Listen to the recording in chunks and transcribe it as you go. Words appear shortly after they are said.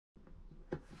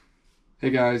Hey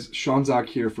guys, Sean Zak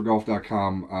here for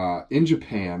Golf.com. In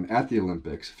Japan at the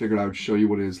Olympics. Figured I would show you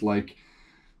what it is like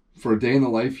for a day in the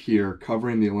life here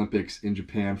covering the Olympics in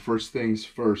Japan. First things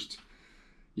first,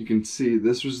 you can see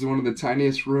this was one of the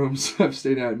tiniest rooms I've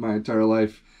stayed at in my entire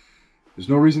life. There's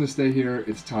no reason to stay here.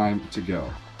 It's time to go.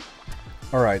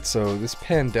 Alright, so this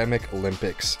pandemic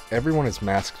Olympics, everyone is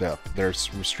masked up.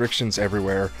 There's restrictions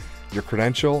everywhere. Your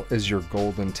credential is your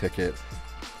golden ticket.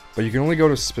 But you can only go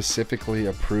to specifically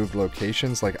approved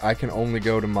locations. Like I can only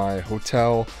go to my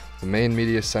hotel, the main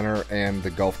media center, and the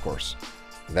golf course.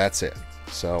 That's it.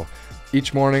 So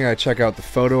each morning I check out the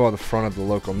photo on the front of the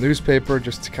local newspaper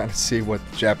just to kind of see what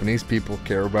Japanese people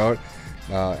care about.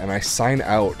 And I sign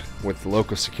out with the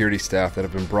local security staff that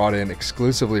have been brought in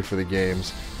exclusively for the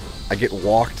games. I get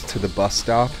walked to the bus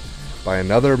stop by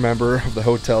another member of the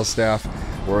hotel staff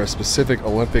where a specific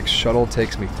Olympics shuttle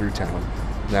takes me through town.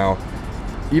 Now,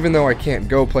 even though I can't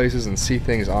go places and see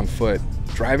things on foot,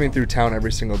 driving through town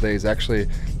every single day is actually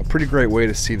a pretty great way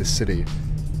to see the city.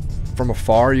 From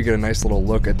afar, you get a nice little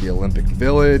look at the Olympic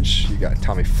Village. You got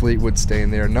Tommy Fleetwood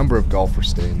staying there, a number of golfers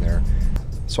staying there.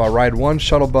 So I ride one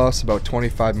shuttle bus about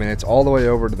 25 minutes all the way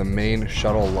over to the main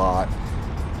shuttle lot,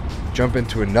 jump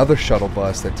into another shuttle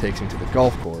bus that takes me to the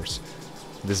golf course.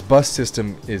 This bus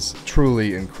system is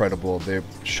truly incredible. The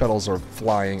shuttles are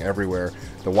flying everywhere.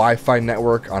 The Wi-Fi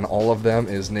network on all of them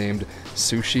is named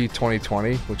Sushi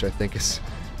 2020, which I think is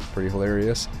pretty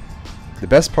hilarious. The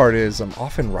best part is I'm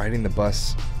often riding the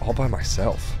bus all by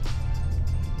myself.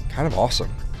 Kind of awesome.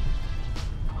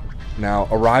 Now,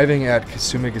 arriving at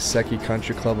Kasumigaseki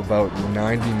Country Club about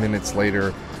 90 minutes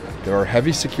later, there are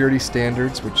heavy security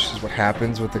standards, which is what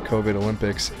happens with the COVID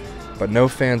Olympics, but no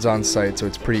fans on site, so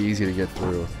it's pretty easy to get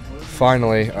through.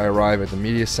 Finally, I arrive at the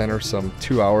media center some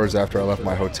 2 hours after I left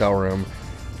my hotel room,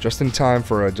 just in time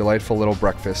for a delightful little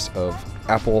breakfast of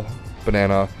apple,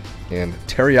 banana, and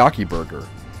teriyaki burger.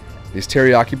 These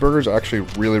teriyaki burgers are actually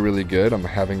really, really good. I'm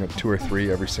having 2 or 3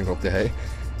 every single day,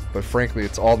 but frankly,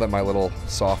 it's all that my little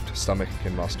soft stomach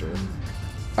can muster.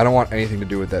 I don't want anything to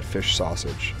do with that fish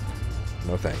sausage.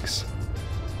 No thanks.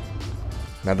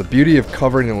 Now, the beauty of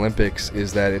covering the Olympics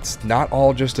is that it's not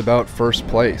all just about first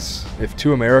place. If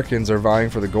 2 Americans are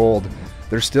vying for the gold,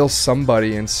 there's still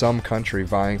somebody in some country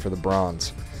vying for the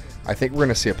bronze. I think we're going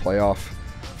to see a playoff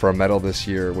for a medal this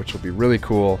year, which will be really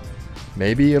cool.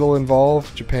 Maybe it'll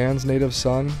involve Japan's native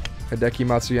son, Hideki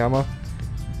Matsuyama.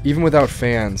 Even without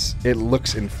fans, it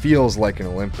looks and feels like an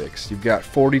Olympics. You've got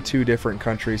 42 different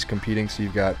countries competing, so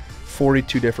you've got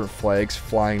 42 different flags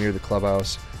flying near the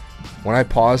clubhouse. When I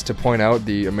paused to point out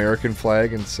the American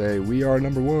flag and say, "We are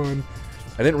number 1,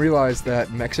 I didn't realize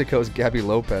that Mexico's Gabby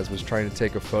Lopez was trying to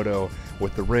take a photo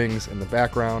with the rings in the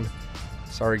background.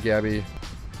 Sorry, Gabby.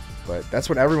 But that's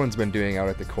what everyone's been doing out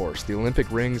at the course. The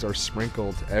Olympic rings are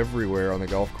sprinkled everywhere on the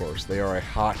golf course. They are a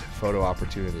hot photo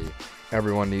opportunity.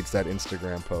 Everyone needs that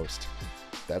Instagram post.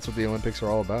 That's what the Olympics are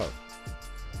all about.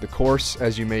 The course,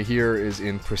 as you may hear, is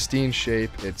in pristine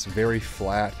shape. It's very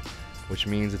flat, which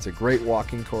means it's a great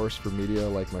walking course for media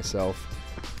like myself.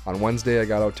 On Wednesday, I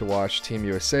got out to watch Team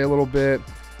USA a little bit,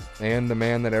 and the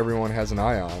man that everyone has an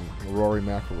eye on, Rory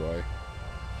McIlroy.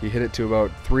 He hit it to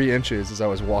about 3 inches as I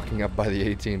was walking up by the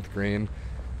 18th green.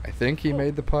 I think he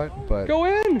made the putt, but go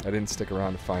in. I didn't stick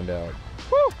around to find out.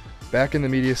 Woo! Back in the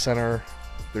media center,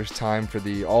 there's time for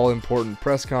the all-important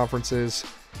press conferences,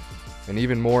 and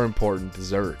even more important,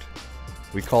 dessert.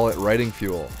 We call it writing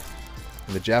fuel.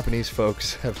 And the Japanese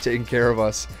folks have taken care of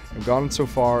us and gone so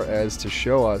far as to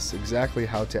show us exactly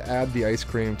how to add the ice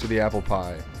cream to the apple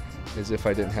pie, as if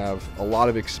I didn't have a lot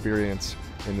of experience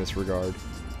in this regard.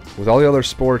 With all the other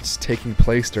sports taking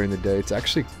place during the day, it's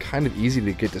actually kind of easy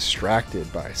to get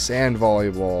distracted by sand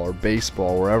volleyball or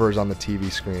baseball, wherever is on the TV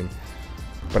screen.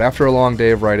 But after a long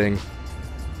day of writing,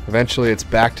 eventually it's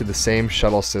back to the same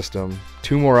shuttle system,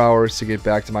 2 more hours to get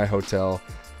back to my hotel,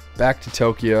 back to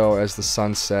Tokyo as the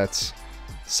sun sets,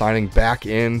 signing back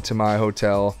into my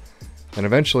hotel, and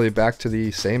eventually back to the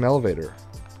same elevator.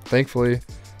 Thankfully,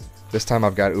 this time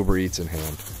I've got Uber Eats in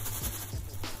hand.